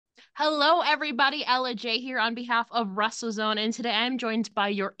Hello, everybody. Ella J here on behalf of WrestleZone, and today I'm joined by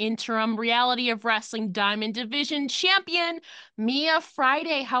your interim Reality of Wrestling Diamond Division champion, Mia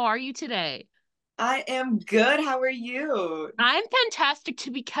Friday. How are you today? I am good. How are you? I'm fantastic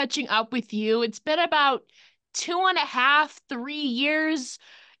to be catching up with you. It's been about 2.5, 3 years.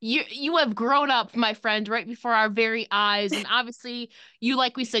 You have grown up, my friend, right before our very eyes. And obviously, you,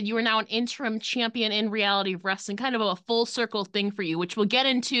 like we said, you are now an interim champion in reality of wrestling, kind of a full circle thing for you, which we'll get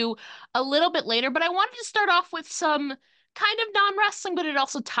into a little bit later. But I wanted to start off with some kind of non-wrestling, but it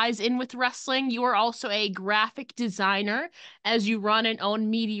also ties in with wrestling. You are also a graphic designer as you run and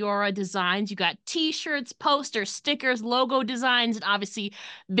own Meteora Designs. You got t-shirts, posters, stickers, logo designs, and obviously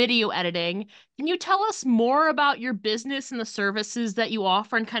video editing. Can you tell us more about your business and the services that you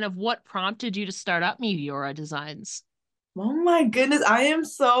offer and kind of what prompted you to start up Meteora Designs? Oh my goodness, I am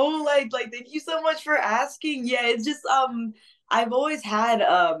so thank you so much for asking. Yeah, it's just I've always had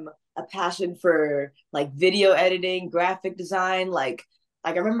a passion for like video editing, graphic design, like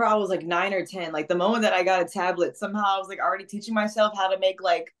I remember I was like 9 or 10. Like the moment that I got a tablet, somehow I was like already teaching myself how to make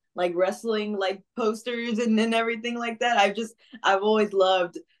like wrestling like posters and everything like that. I've always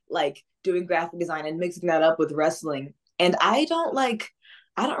loved like doing graphic design and mixing that up with wrestling. And I don't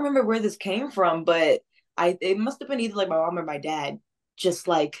remember where this came from, but I it must have been either like my mom or my dad. Just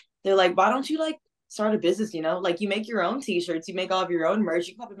like they're like, why don't you like start a business? Like you make your own T-shirts, you make all of your own merch,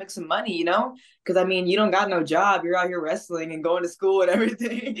 you can probably make some money. Because I mean, you don't got no job, you're out here wrestling and going to school and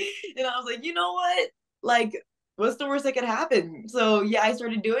everything. And I was like, you know what? Like, what's the worst that could happen? So yeah, I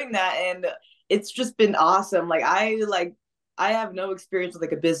started doing that, and it's just been awesome. I have no experience with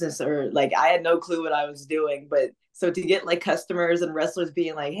like a business, or like I had no clue what I was doing, but so to get like customers and wrestlers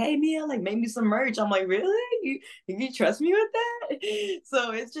being like, "Hey Mia, like make me some merch," I'm like, "Really? You trust me with that?"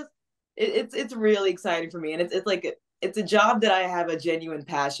 So it's really exciting for me, and it's like it's a job that I have a genuine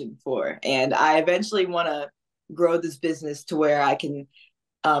passion for, and I eventually want to grow this business to where I can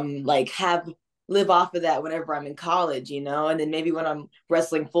like have live off of that whenever I'm in college, and then maybe when I'm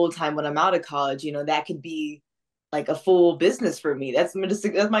wrestling full time when I'm out of college, that could be like a full business for me. That's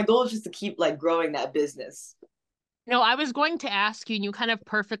my goal, is just to keep like growing that business. No, I was going to ask you, and you kind of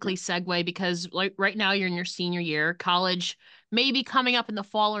perfectly segue because like right now you're in your senior year, college maybe coming up in the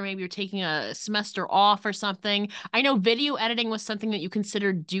fall, or maybe you're taking a semester off or something. I know video editing was something that you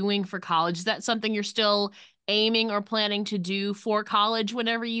considered doing for college. Is that something you're still aiming or planning to do for college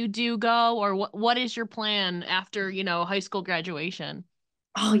whenever you do go? Or what is your plan after, high school graduation?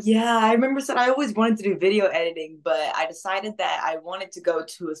 Oh yeah, I remember said I always wanted to do video editing, but I decided that I wanted to go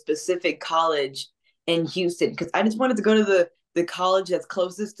to a specific college in Houston because I just wanted to go to the college that's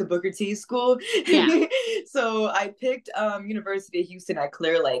closest to Booker T school. Yeah. So I picked University of Houston at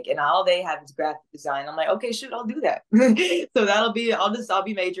Clear Lake, and all they have is graphic design. I'm like, okay, shoot, I'll do that. So I'll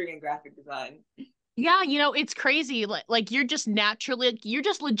be majoring in graphic design. Yeah, it's crazy. Like you're just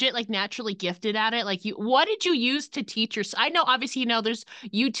legit like naturally gifted at it. Like what did you use to teach your I know obviously there's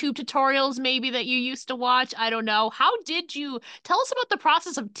YouTube tutorials maybe that you used to watch. I don't know. How did you tell us about the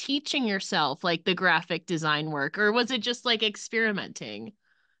process of teaching yourself like the graphic design work, or was it just like experimenting?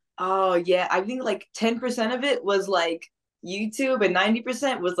 Oh yeah, I think like 10% of it was like YouTube and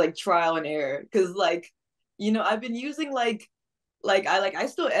 90% was like trial and error. Cause I've been using I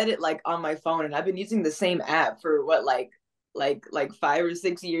still edit like on my phone, and I've been using the same app for what like 5 or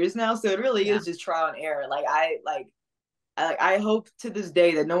 6 years now. So it really Yeah. is just trial and error. I hope to this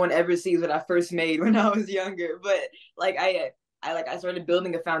day that no one ever sees what I first made when I was younger. But like I started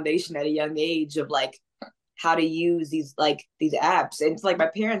building a foundation at a young age of like how to use these apps. And it's like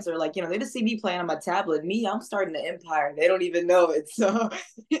my parents are like, they just see me playing on my tablet. Me, I'm starting an empire. They don't even know it. So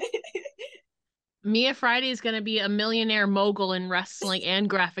Mia Friday is going to be a millionaire mogul in wrestling and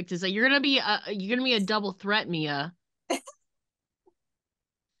graphic design. You're going to be a double threat, Mia.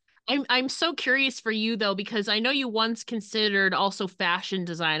 I'm so curious for you though, because I know you once considered also fashion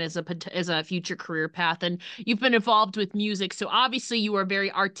design as a future career path, and you've been involved with music, so obviously you are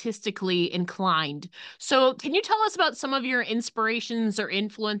very artistically inclined. So can you tell us about some of your inspirations or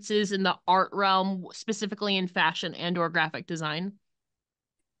influences in the art realm, specifically in fashion and or graphic design?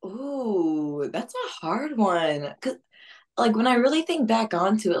 ooh, that's a hard one. Cause like when I really think back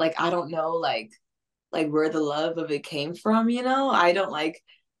onto it, like I don't know like where the love of it came from. I don't like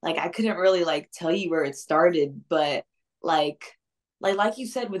I couldn't really like tell you where it started, but like like you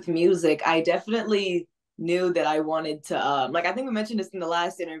said with music, I definitely knew that I wanted to like I think we mentioned this in the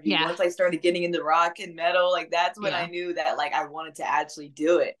last interview. Yeah, Once I started getting into rock and metal, like that's when I yeah. knew that like I wanted to actually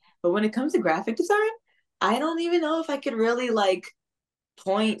do it. But when it comes to graphic design, I don't even know if I could really like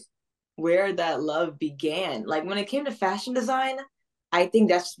point where that love began. Like when it came to fashion design, I think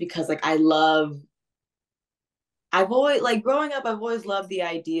that's just because like I've always like growing up, I've always loved the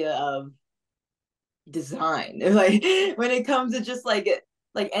idea of design. Like when it comes to just like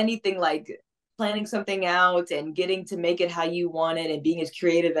anything like planning something out and getting to make it how you want it and being as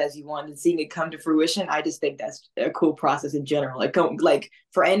creative as you want and seeing it come to fruition, I just think that's a cool process in general. Like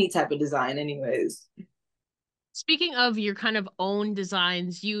for any type of design anyways. Speaking of your kind of own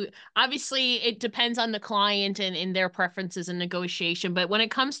designs, you obviously it depends on the client and in their preferences and negotiation, but when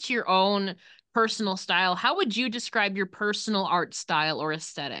it comes to your own personal style, how would you describe your personal art style or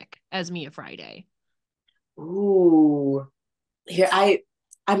aesthetic as Mia Friday? Ooh. Here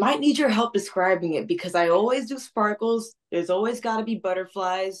I might need your help describing it because I always do sparkles. There's always got to be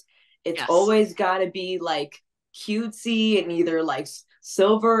butterflies. It's Yes. always got to be like cutesy and either like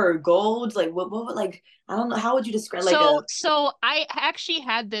silver or gold. Like what would like I don't know how would you describe like a So I actually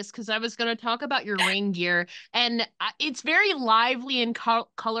had this because I was going to talk about your ring gear, and it's very lively and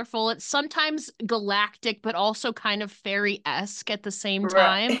colorful. It's sometimes galactic, but also kind of fairy-esque at the same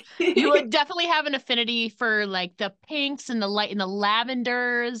right. time. You would definitely have an affinity for like the pinks and the light and the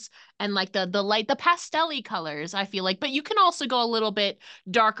lavenders and like the pastel-y colors, I feel like. But you can also go a little bit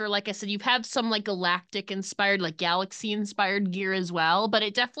darker. Like I said, you've had some like galactic inspired, like galaxy inspired gear as well, but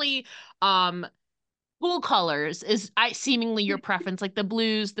it definitely um cool colors is I seemingly your preference, like the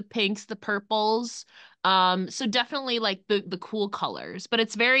blues, the pinks, the purples. So definitely like the cool colors, but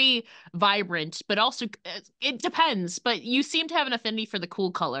it's very vibrant, but also it depends. But you seem to have an affinity for the cool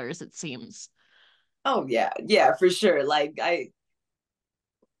colors, it seems. Oh yeah, yeah, for sure. Like I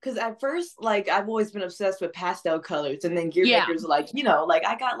because at first, like I've always been obsessed with pastel colors, and then gear Yeah. makers were like, like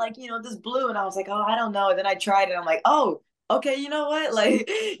I got like this blue, and I was like, oh, I don't know. And then I tried it, I'm like, oh, okay, you know what? Like,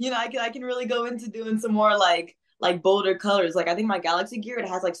 I can really go into doing some more like bolder colors. Like I think my Galaxy gear it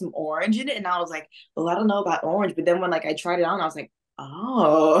has like some orange in it, and I was like, oh, I don't know about orange. But then when like I tried it on, I was like,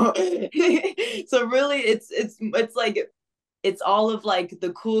 oh, so really, it's like it's all of like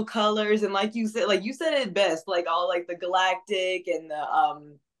the cool colors and like you said it best like all like the galactic and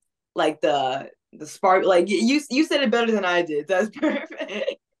the like the spark like you said it better than I did. That's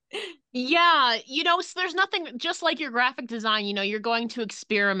perfect. Yeah, so there's nothing just like your graphic design, you're going to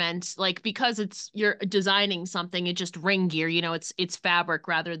experiment like because you're designing something, it's just ring gear, it's fabric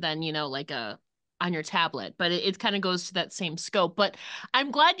rather than, like a on your tablet, but it kind of goes to that same scope. But I'm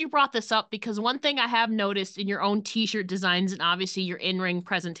glad you brought this up because one thing I have noticed in your own t-shirt designs and obviously your in-ring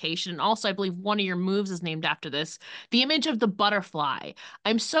presentation, and also I believe one of your moves is named after this, the image of the butterfly.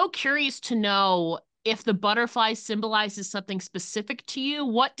 I'm so curious to know if the butterfly symbolizes something specific to you.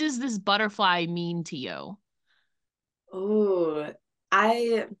 What does this butterfly mean to you? Oh,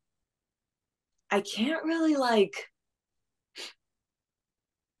 I I can't really like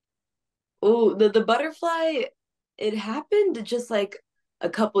oh the butterfly it happened just like a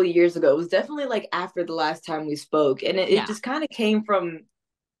couple of years ago. It was definitely like after the last time we spoke and it Yeah. just kind of came from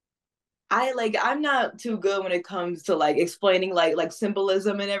I'm not too good when it comes to like explaining like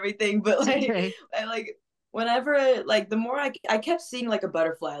symbolism and everything, but like Okay. I like whenever like the more I kept seeing like a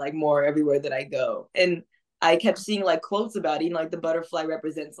butterfly like more everywhere that I go. And I kept seeing like quotes about it, like the butterfly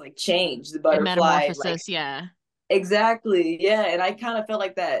represents like change. The And butterfly like metamorphosis, yeah. exactly. Yeah. And I kind of felt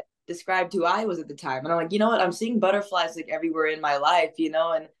like that described who I was at the time. And I'm like, you know what? I'm seeing butterflies like everywhere in my life,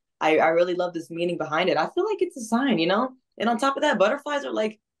 and I really love this meaning behind it. I feel like it's a sign. And on top of that, butterflies are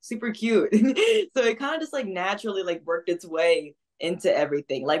like super cute. So it kind of just like naturally like worked its way into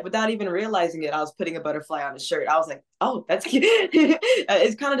everything. Like without even realizing it, I was putting a butterfly on a shirt. I was like, oh, that's cute.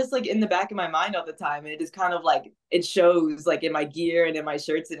 It's kind of just like in the back of my mind all the time. And it is kind of like it shows like in my gear and in my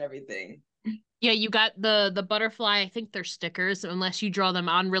shirts and everything. Yeah, you got the butterfly. I think they're stickers, unless you draw them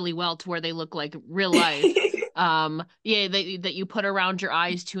on really well to where they look like real life. Yeah, that you put around your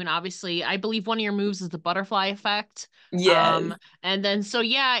eyes too, and obviously, I believe one of your moves is the butterfly effect. Yes. And then so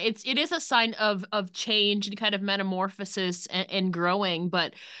yeah, it is a sign of change and kind of metamorphosis and growing.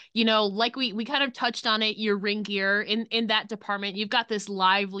 But like we kind of touched on it, your ring gear in that department, you've got this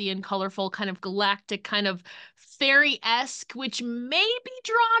lively and colorful kind of galactic kind of fairy-esque, which may be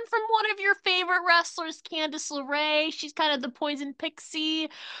drawn from one of your favorite wrestlers, Candice LeRae. She's kind of the poison pixie.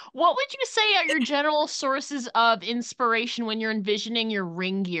 What would you say are your general sources of inspiration when you're envisioning your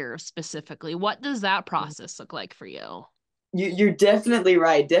ring gear specifically? What does that process look like for you? You're definitely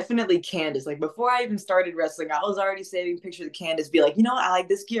right. Definitely Candace. Like before I even started wrestling, I was already saving pictures of Candace. Be like, I like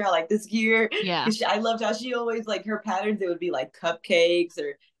this gear. I like this gear. Yeah. Because I loved how she always like her patterns. It would be like cupcakes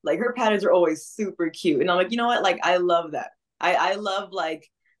or like her patterns are always super cute. And I'm like, you know what? Like I love that. I love like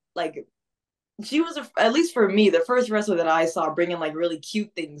she was at least for me the first wrestler that I saw bringing like really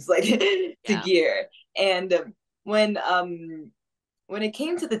cute things like to Yeah. gear. And when when it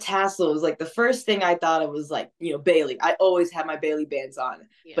came to the tassels, like the first thing I thought of was like, Bailey. I always had my Bailey bands on.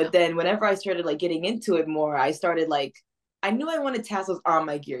 Yeah. But then whenever I started like getting into it more, I started like I knew I wanted tassels on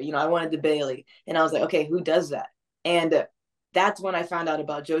my gear. I wanted the Bailey. And I was like, okay, who does that? And that's when I found out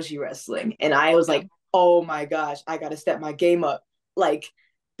about Joshi wrestling. And I was Yeah. like, oh my gosh, I gotta step my game up. Like,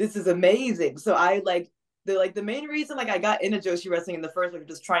 this is amazing. So I the main reason like I got into Joshi wrestling in the first place was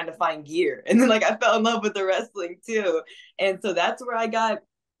just trying to find gear. And then like I fell in love with the wrestling too. And so that's where I got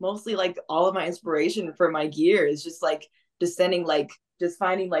mostly like all of my inspiration for my gear is just like descending like just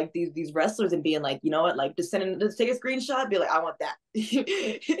finding like these wrestlers and being like, you know what, like just sending just take a screenshot, be like, I want that.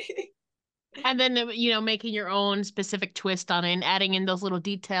 And then, making your own specific twist on it and adding in those little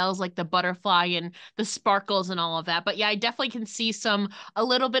details like the butterfly and the sparkles and all of that. But yeah, I definitely can see a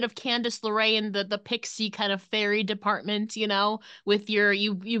little bit of Candice LeRae in the pixie kind of fairy department, with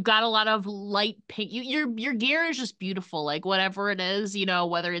you've got a lot of light pink. Your gear is just beautiful, like whatever it is,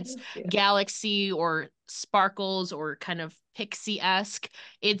 whether it's Thank you. galaxy or sparkles or kind of pixie-esque.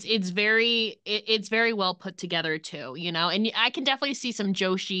 It's very well put together too, and I can definitely see some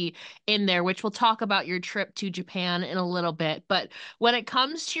Joshi in there, which we'll talk about your trip to Japan in a little bit. But when it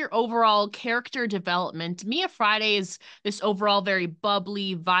comes to your overall character development, Mia Friday is this overall very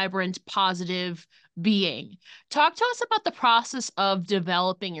bubbly, vibrant, positive being. Talk to us about the process of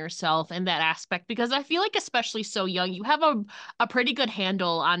developing yourself in that aspect, because I feel like, especially so young, you have a pretty good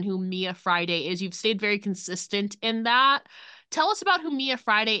handle on who Mia Friday is. You've stayed very consistent in that. Tell us about who Mia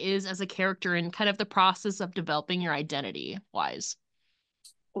Friday is as a character and kind of the process of developing your identity wise.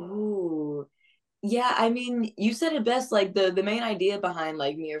 Ooh. Yeah, I mean, you said it best. Like the main idea behind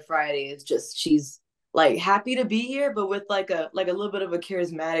like Mia Friday is just she's like happy to be here, but with like a little bit of a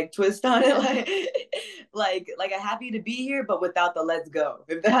charismatic twist on it, like like a happy to be here, but without the let's go.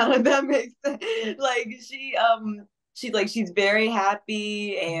 If that makes sense. Like she's very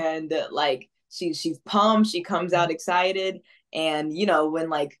happy and like she's pumped. She comes out excited, and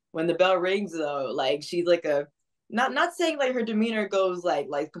when the bell rings though, like she's like a not saying like her demeanor goes like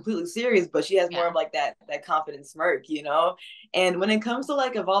completely serious, but she has more Yeah. of like that confident smirk. And when it comes to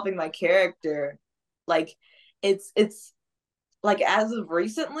like evolving my character, like it's like as of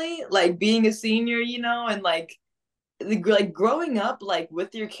recently, like being a senior, and like growing up like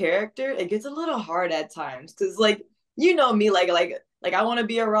with your character, it gets a little hard at times because like me, like I want to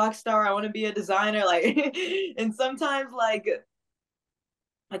be a rock star, I want to be a designer, like and sometimes like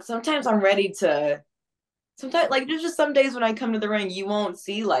sometimes I'm ready to sometimes like there's just some days when I come to the ring, you won't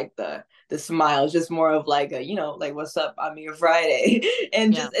see like the smiles, just more of like a like what's up, I'm here Friday,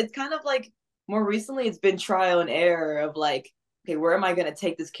 and Yeah. just it's kind of like more recently it's been trial and error of like okay, where am I gonna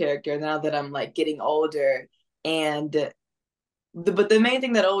take this character now that I'm like getting older, and but the main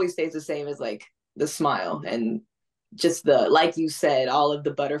thing that always stays the same is like the smile and just the like you said, all of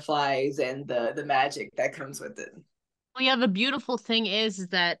the butterflies and the magic that comes with it. Well, yeah, the beautiful thing is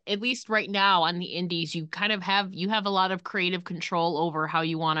that at least right now on the indies, you kind of have a lot of creative control over how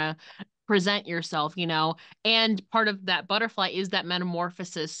you want to present yourself, and part of that butterfly is that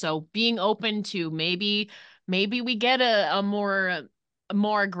metamorphosis. So being open to maybe we get a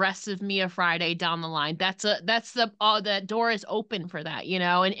more aggressive Mia Friday down the line. That's the that door is open for that,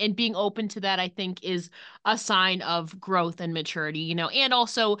 and being open to that, I think, is a sign of growth and maturity, and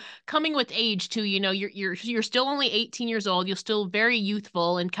also coming with age too. You're still only 18 years old. You're still very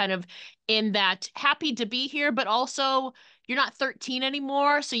youthful and kind of in that happy to be here, but also you're not 13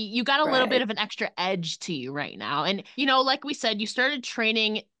 anymore. So you got a little bit Right. of an extra edge to you right now. And, like we said, you started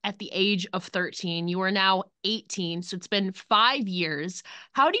training at the age of 13. You are now 18. So it's been 5 years.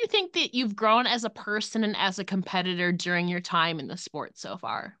 How do you think that you've grown as a person and as a competitor during your time in the sport so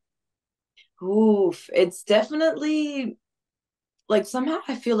far? Oof, it's definitely like somehow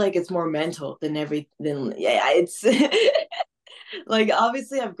I feel like it's more mental than every than yeah, it's like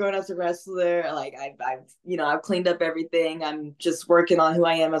obviously I've grown as a wrestler, like I've cleaned up everything. I'm just working on who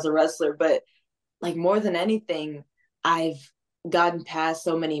I am as a wrestler, but like more than anything, I've gotten past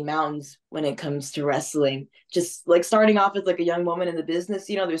so many mountains when it comes to wrestling. Just like starting off as like a young woman in the business,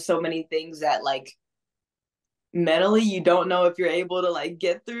 there's so many things that like mentally you don't know if you're able to like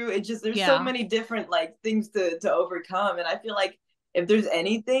get through it. Just there's so Yeah. many different like things to overcome, and I feel like if there's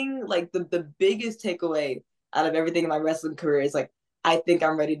anything like the biggest takeaway out of everything in my wrestling career is like I think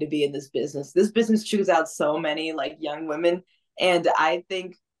I'm ready to be in this business chews out so many like young women, and I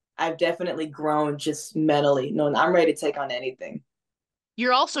think I've definitely grown just mentally knowing I'm ready to take on anything.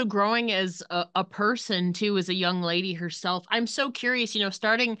 You're also growing as a person too, as a young lady herself. I'm so curious,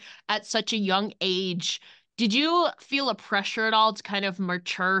 starting at such a young age, Did you feel a pressure at all to kind of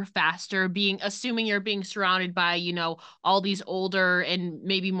mature faster, assuming you're being surrounded by, all these older and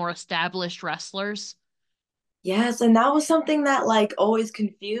maybe more established wrestlers? Yes, and that was something that like always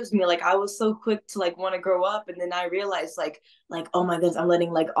confused me. Like I was so quick to like want to grow up, and then I realized like oh my goodness, I'm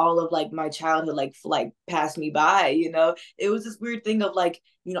letting like all of like my childhood like pass me by, you know? It was this weird thing of like,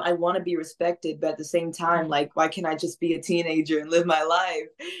 I want to be respected, but at the same time, Mhm. like why can't I just be a teenager and live my life?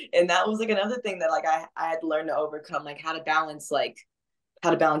 And that was like another thing that like I had to learn to overcome, like how to balance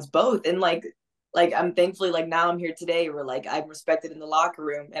both. And like I'm thankfully like now I'm here today where like I'm respected in the locker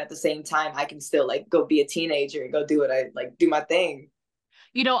room, and at the same time I can still like go be a teenager and go do what I like, do my thing.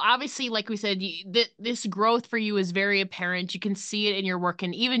 Obviously, like we said, this growth for you is very apparent. You can see it in your work,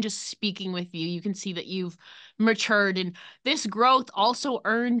 and even just speaking with you, you can see that you've matured. And this growth also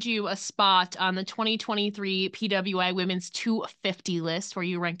earned you a spot on the 2023 PWI Women's 250 list, where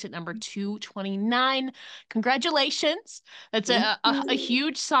you ranked at number 229. Congratulations. That's Thank a you.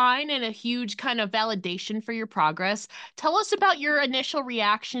 huge sign and a huge kind of validation for your progress. Tell us about your initial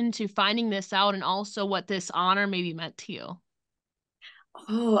reaction to finding this out and also what this honor maybe meant to you.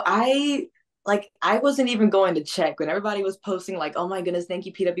 Oh, I wasn't even going to check when everybody was posting like, oh my goodness, thank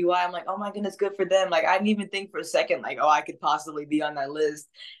you, PWI. I'm like, oh my goodness, good for them. Like I didn't even think for a second, like, oh, I could possibly be on that list.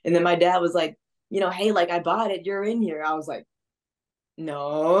 And then my dad was like, hey, like I bought it, you're in here. I was like,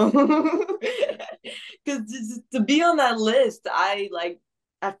 no. Because to be on that list, I like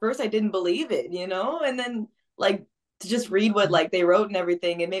at first I didn't believe it, and then like to just read what like they wrote and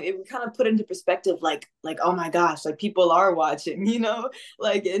everything, and maybe it would kind of put into perspective, like oh my gosh, like people are watching,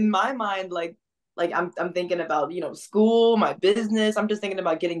 like in my mind, like I'm thinking about school, my business. I'm just thinking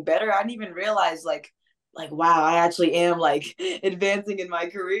about getting better. I didn't even realize like wow, I actually am like advancing in my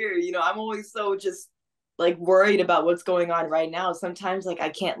career. I'm always so just like worried about what's going on right now. Sometimes like I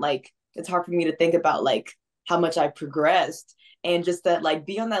can't like it's hard for me to think about like how much I progressed, and just that like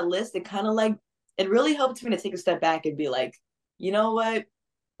be on that list. It kind of like it really helped me to take a step back and be like, you know what?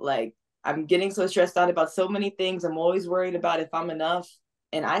 Like I'm getting so stressed out about so many things. I'm always worried about if I'm enough.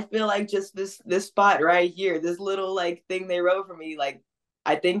 And I feel like just this spot right here, this little like thing they wrote for me, like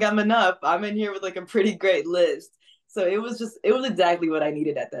I think I'm enough. I'm in here with like a pretty great list. So it was exactly what I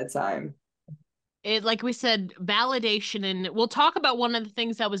needed at that time. Like we said, validation, and we'll talk about one of the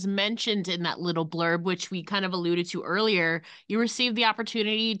things that was mentioned in that little blurb, which we kind of alluded to earlier. You received the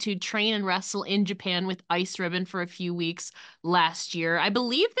opportunity to train and wrestle in Japan with Ice Ribbon for a few weeks last year. I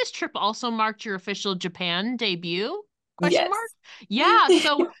believe this trip also marked your official Japan debut? Question mark? Yes. Yeah,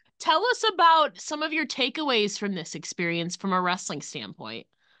 so tell us about some of your takeaways from this experience from a wrestling standpoint.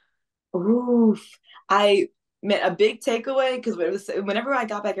 Oof. I meant a big takeaway because whenever I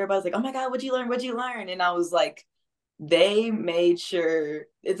got back, everybody was like, "Oh my God, what'd you learn? What'd you learn?" And I was like, they made sure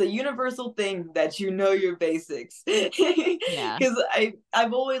it's a universal thing that you know your basics. Yeah. Because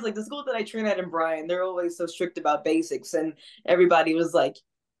I've always like the school that I train at in Bryan, they're always so strict about basics, and everybody was like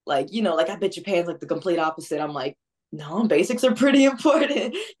like I bet Japan's like the complete opposite. I'm like, no, basics are pretty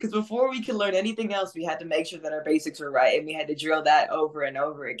important because before we could learn anything else, we had to make sure that our basics were right, and we had to drill that over and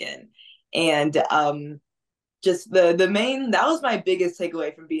over again. And just the main that was my biggest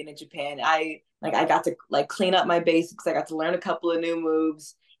takeaway from being in Japan. I got to like clean up my basics. I got to learn a couple of new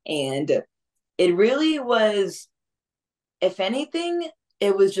moves, and it really was, if anything,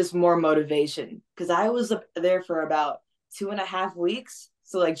 it was just more motivation because I was up there for about 2.5 weeks.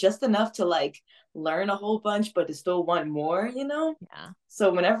 So like just enough to like learn a whole bunch, but to still want more. Yeah.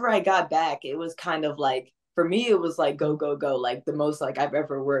 So whenever I got back, it was kind of like for me, it was like go, go, go, like the most like I've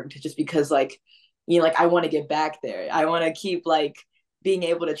ever worked, just because like, like I want to get back there. I want to keep like being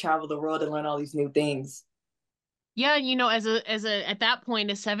able to travel the world and learn all these new things. Yeah, as a at that point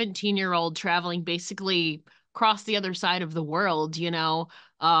a 17-year-old traveling basically across the other side of the world, in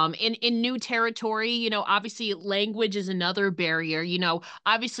new territory, obviously language is another barrier,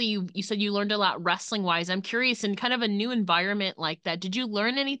 obviously you said you learned a lot wrestling wise. I'm curious, in kind of a new environment like that, did you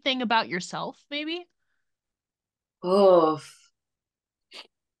learn anything about yourself maybe? Oh,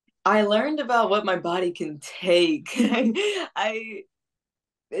 I learned about what my body can take. I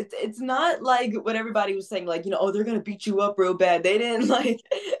it's not like what everybody was saying, like, oh, they're gonna beat you up real bad. They didn't like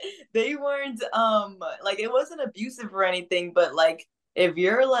they weren't like it wasn't abusive or anything, but like if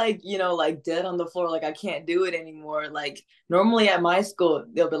you're like, like dead on the floor, like I can't do it anymore. Like normally at my school,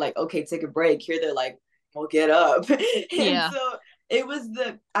 they'll be like, okay, take a break. Here they're like, well, get up. And Yeah. so it was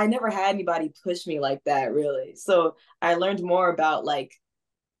I never had anybody push me like that really. So I learned more about like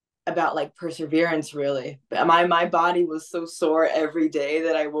perseverance really. But my body was so sore every day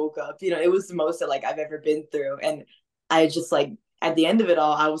that I woke up, it was the most that like I've ever been through. And I just like at the end of it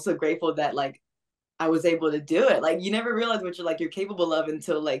all, I was so grateful that like I was able to do it. Like you never realize what you're capable of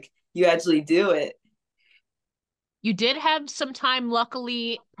until like you actually do it. You did have some time,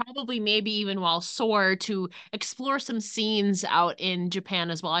 luckily, probably maybe even while sore, to explore some scenes out in Japan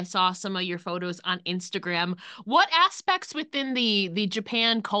as well. I saw some of your photos on Instagram. What aspects within the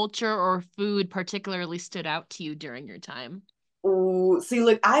Japan culture or food particularly stood out to you during your time? Ooh, see,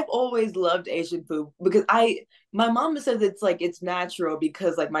 look, I've always loved Asian food because my mom says it's like it's natural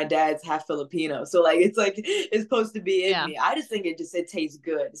because like my dad's half Filipino, so like it's supposed to be in Yeah. me. I just think it tastes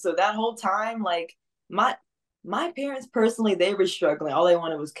good. So that whole time, like my my parents personally, they were struggling. All they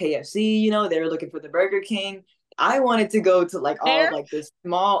wanted was KFC. They were looking for the Burger King. I wanted to go to like all of There? like this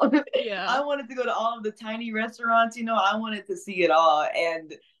small. Yeah. I wanted to go to all of the tiny restaurants. I wanted to see it all,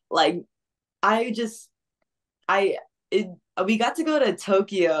 and like I just I it, we got to go to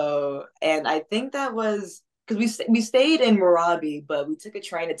Tokyo, and I think that was because we stayed in Marabi, but we took a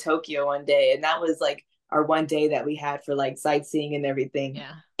train to Tokyo one day, and that was like our one day that we had for like sightseeing and everything.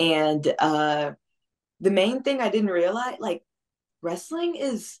 Yeah. And the main thing I didn't realize, like wrestling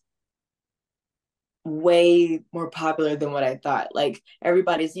is way more popular than what I thought. Like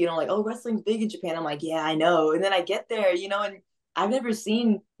everybody's, like, oh, wrestling's big in Japan. I'm like, yeah, I know. And then I get there, and I've never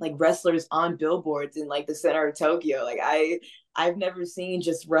seen like wrestlers on billboards in like the center of Tokyo. Like I've never seen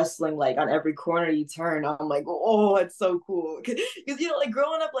just wrestling like on every corner you turn. I'm like, oh, it's so cool. Because like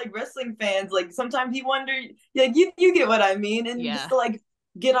growing up like wrestling fans, like sometimes you wonder, like you get what I mean, and just Yeah. to like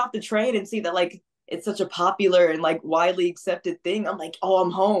get off the train and see that like it's such a popular and like widely accepted thing. I'm like, oh,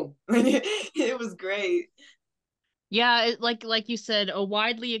 I'm home. It was great. Yeah, like you said, a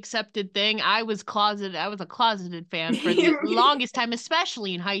widely accepted thing. I was a closeted fan for the longest time,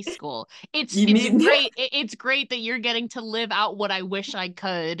 especially in high school. It's You it's mean great. It's great that you're getting to live out what I wish I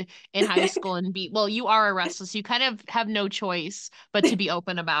could in high school and be, well, you are a wrestler, so you kind of have no choice but to be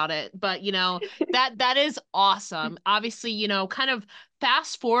open about it. But that is awesome. Obviously, kind of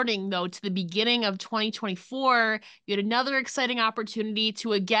fast forwarding though to the beginning of 2024, you had another exciting opportunity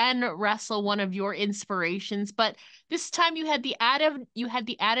to again wrestle one of your inspirations, but this time you had the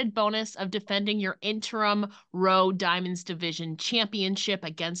added bonus of defending your interim Row Diamonds Division championship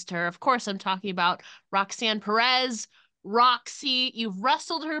against her. Of course, I'm talking about Roxanne Perez. Roxy, you've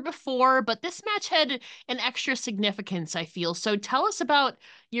wrestled her before, but this match had an extra significance, I feel. So tell us about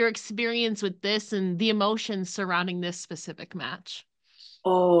your experience with this and the emotions surrounding this specific match.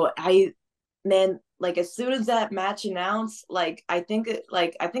 oh, man, like as soon as that match announced, like I think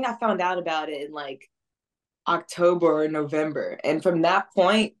I found out about it in like October or November. And from that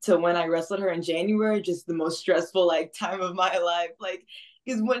point to when I wrestled her in January, just the most stressful like time of my life. Like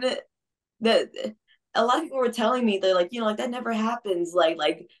because when it that a lot of people were telling me they're like, like that never happens. Like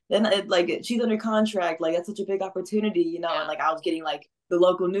then like she's under contract, like that's such a big opportunity, and Yeah, like I was getting like the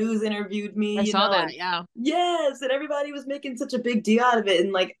local news interviewed me, I saw and that. Yeah. yes, and everybody was making such a big deal out of it.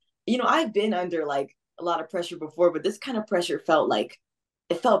 And like, I've been under like a lot of pressure before, but this kind of pressure felt like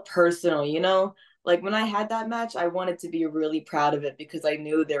it felt personal, like when I had that match, I wanted to be really proud of it because I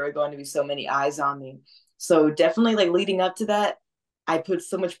knew there were going to be so many eyes on me. So definitely like leading up to that, I put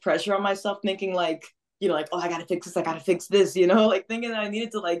so much pressure on myself thinking like, like, oh, I gotta fix this, I gotta fix this, like thinking that I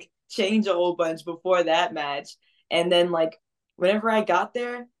needed to like change a whole bunch before that match. And then like whenever I got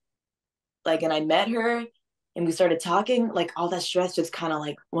there, like and I met her and we started talking, like all that stress just kind of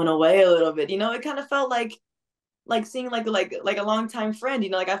like went away a little bit. It kind of felt like seeing like a longtime friend.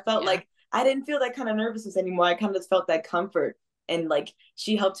 Like I felt Yeah. like I didn't feel that kind of nervousness anymore. I kind of just felt that comfort, and like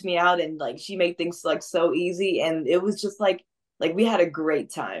she helped me out, and like she made things like so easy, and it was just like we had a great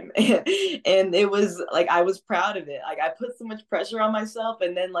time, and it was like I was proud of it. Like I put so much pressure on myself,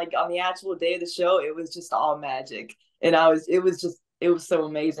 and then like on the actual day of the show, it was just all magic, and it was so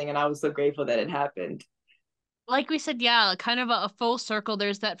amazing, and I was so grateful that it happened. Like we said, yeah, kind of a full circle.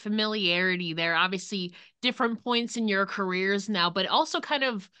 There's that familiarity there. Obviously, different points in your careers now, but also kind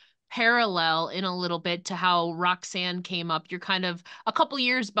of parallel in a little bit to how Roxanne came up. You're kind of a couple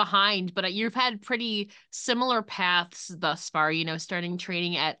years behind, but you've had pretty similar paths thus far, starting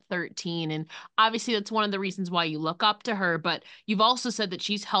training at 13. And obviously, that's one of the reasons why you look up to her, but you've also said that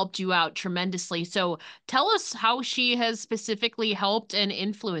she's helped you out tremendously. So tell us how she has specifically helped and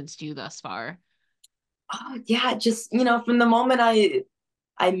influenced you thus far. Oh yeah, just from the moment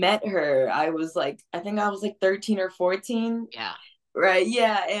I met her, I think I was like 13 or 14. Yeah. Right,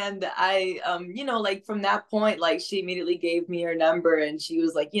 yeah. And like from that point, like she immediately gave me her number and she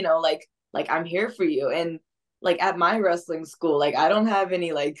was like, like I'm here for you. And like at my wrestling school, like I don't have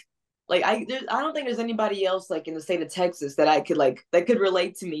any I don't think there's anybody else like in the state of Texas that I could like that could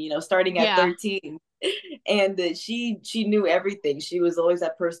relate to me, starting at Yeah. 13. And she knew everything. She was always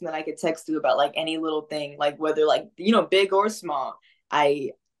that person that I could text to about like any little thing, like whether like big or small.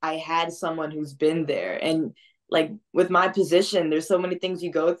 I I had someone who's been there, and like with my position, there's so many things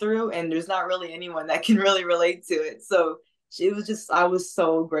you go through, and there's not really anyone that can really relate to it. So she was just I was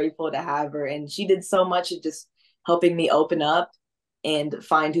so grateful to have her, and she did so much of just helping me open up and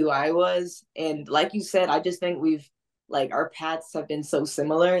find who I was. And like you said, I just think we've like our paths have been so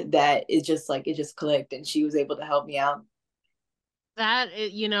similar that it just clicked, and she was able to help me out.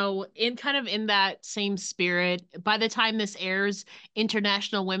 In kind of in that same spirit, by the time this airs,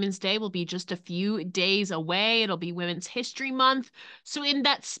 International Women's Day will be just a few days away. It'll be Women's History Month. So, in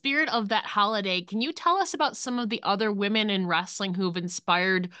that spirit of that holiday, can you tell us about some of the other women in wrestling who've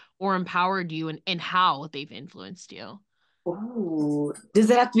inspired or empowered you and how they've influenced you? Ooh, does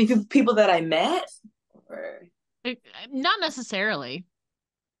it have to be people that I met? Or... Uh, Not necessarily.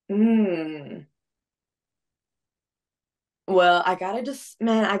 Hmm. Well, I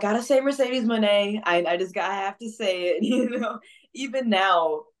gotta say Mercedes Monet. I have to say it. Even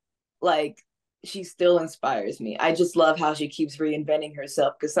now, like she still inspires me. I just love how she keeps reinventing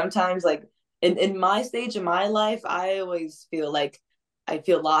herself. Because sometimes, like in my stage of my life, I always feel like I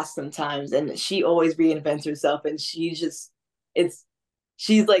feel lost sometimes, and she always reinvents herself, and it's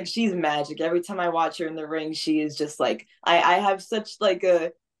she's magic. Every time I watch her in the ring, she is just like I have such like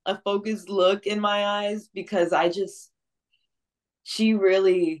a focused look in my eyes because I just she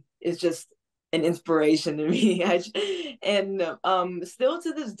really is just an inspiration to me. And still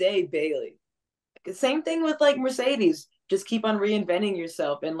to this day, Bailey. Same thing with like Mercedes. Just keep on reinventing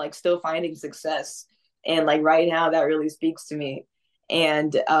yourself and like still finding success. And like right now, that really speaks to me.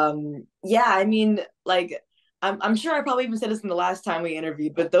 And yeah, I mean, like I'm sure I probably even said this in the last time we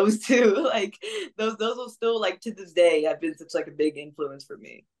interviewed, but those two, like those will still like to this day have been such like a big influence for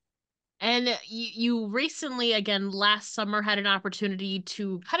me. And you recently, again, last summer, had an opportunity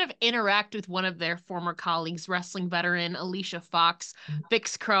to kind of interact with one of their former colleagues, wrestling veteran Alicia Fox,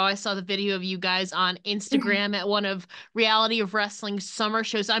 Vix Crow. I saw the video of you guys on Instagram at one of Reality of Wrestling summer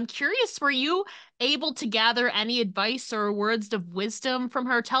shows. I'm curious, were you able to gather any advice or words of wisdom from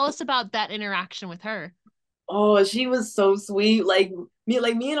her? Tell us about that interaction with her. Oh, she was so sweet. Like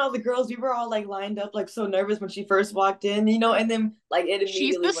me and all the girls, we were all like lined up, like so nervous when she first walked in, and then like it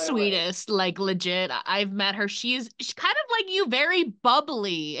She's immediately the went away. sweetest, like legit. I've met her. She's kind of like you, very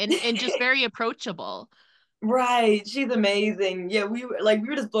bubbly and just very approachable. Right. She's amazing. Yeah, we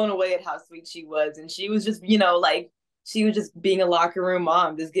were just blown away at how sweet she was. And she was just, like she was just being a locker room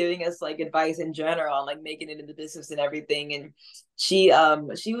mom, just giving us like advice in general on like making it in the business and everything. And she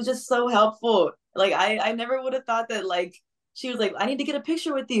was just so helpful. Like I never would have thought that like she was like, I need to get a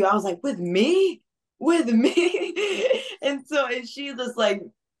picture with you. I was like, with me? With me? And she just like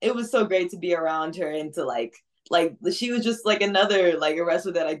it was so great to be around her and to like she was just like another like a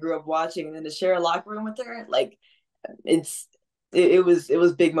wrestler that I grew up watching, and then to share a locker room with her, like it's it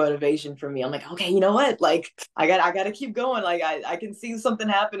was big motivation for me. I'm like, okay, you know what? Like I got to keep going. Like I can see something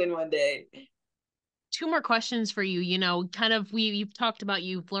happening one day. Two more questions for you. Kind of you've talked about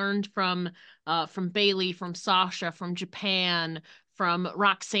you've learned from Bailey, from Sasha, from Japan, from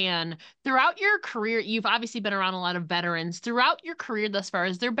Roxanne. Throughout your career, you've obviously been around a lot of veterans. Throughout your career thus far,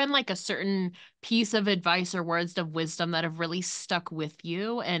 has there been like a certain piece of advice or words of wisdom that have really stuck with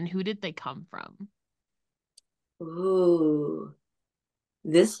you? And who did they come from? Ooh,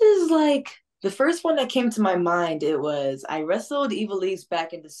 this is like the first one that came to my mind. It was I wrestled Eva Lees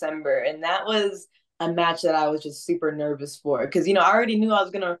back in December, and that was a match that I was just super nervous for because I already knew I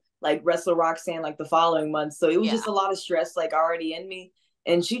was gonna like wrestle Roxanne like the following month, so it was Yeah. just a lot of stress like already in me.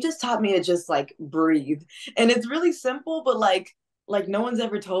 And she just taught me to just like breathe, and it's really simple, but like no one's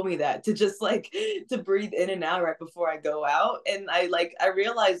ever told me that to just like to breathe in and out right before I go out. And I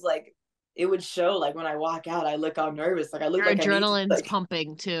realized like it would show like when I walk out, I look all nervous. Like I look Your like I need to adrenaline's like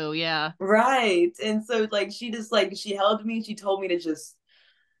pumping too. Yeah. right. And so like she just like she held me, she told me to just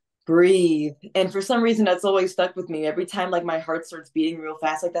breathe. And for some reason that's always stuck with me. Every time like my heart starts beating real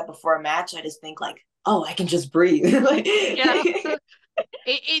fast like that before a match, I just think like, oh, I can just breathe. like Yeah.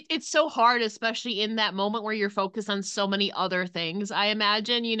 It's so hard, especially in that moment where you're focused on so many other things, I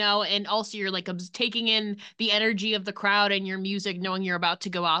imagine, and also you're like taking in the energy of the crowd and your music, knowing you're about to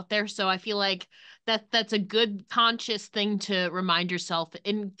go out there. So I feel like that's a good conscious thing to remind yourself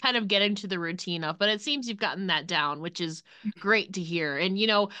and kind of get into the routine of. But it seems you've gotten that down, which is great to hear. And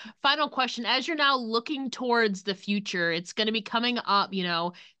final question, as you're now looking towards the future, it's going to be coming up,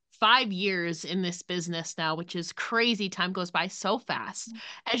 5 years in this business now, which is crazy. Time goes by so fast.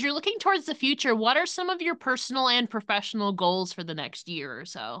 As you're looking towards the future, what are some of your personal and professional goals for the next year or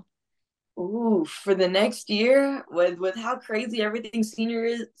so? Ooh, for the next year, with how crazy everything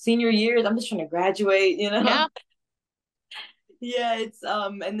senior years, I'm just trying to graduate, you know. Yeah. Yeah, it's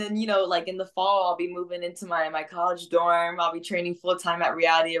and then like in the fall I'll be moving into my college dorm. I'll be training full time at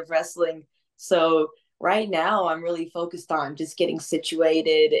Reality of Wrestling. So right now I'm really focused on just getting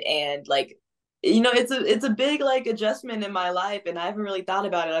situated and like it's a big like adjustment in my life and I haven't really thought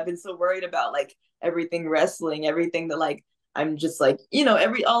about it. I've been so worried about like everything wrestling, everything that like I'm just like,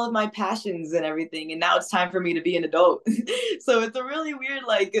 every all of my passions and everything and now it's time for me to be an adult. So it's a really weird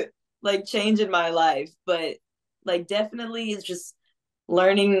like change in my life, but like definitely is just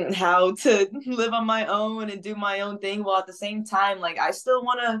learning how to live on my own and do my own thing while at the same time like I still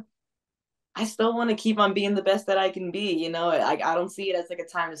want to keep on being the best that I can be, I don't see it as like a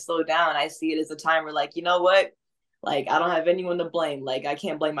time to slow down. I see it as a time where like, you know what? Like I don't have anyone to blame. Like I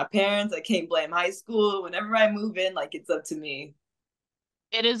can't blame my parents, I can't blame high school. Whenever I move in, like it's up to me.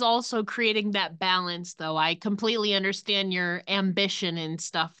 It is also creating that balance, though. I completely understand your ambition and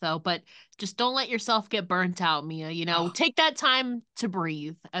stuff, though, but just don't let yourself get burnt out, Mia. Take that time to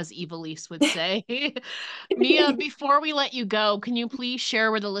breathe, as Evilise would say. Mia, before we let you go, can you please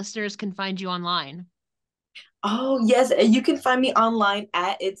share where the listeners can find you online? Oh, yes. You can find me online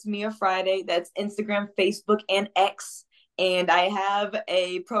at It's Mia Friday. That's Instagram, Facebook, and X. And I have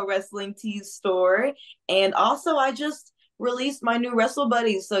a pro wrestling tees store. And also, I just released my new Wrestle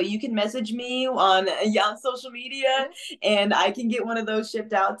Buddies. So you can message me on social media and I can get one of those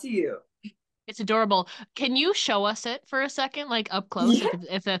shipped out to you. It's adorable. Can you show us it for a second, like up close, Yeah.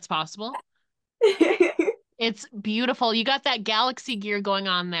 if that's possible? It's beautiful. You got that galaxy gear going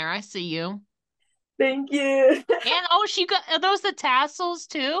on there. I see you. Thank you. And oh, she got are those the tassels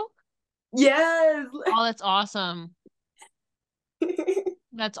too? Yes. Oh, that's awesome.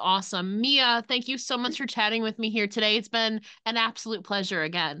 That's awesome. Mia, thank you so much for chatting with me here today. It's been an absolute pleasure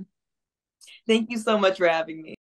again. Thank you so much for having me.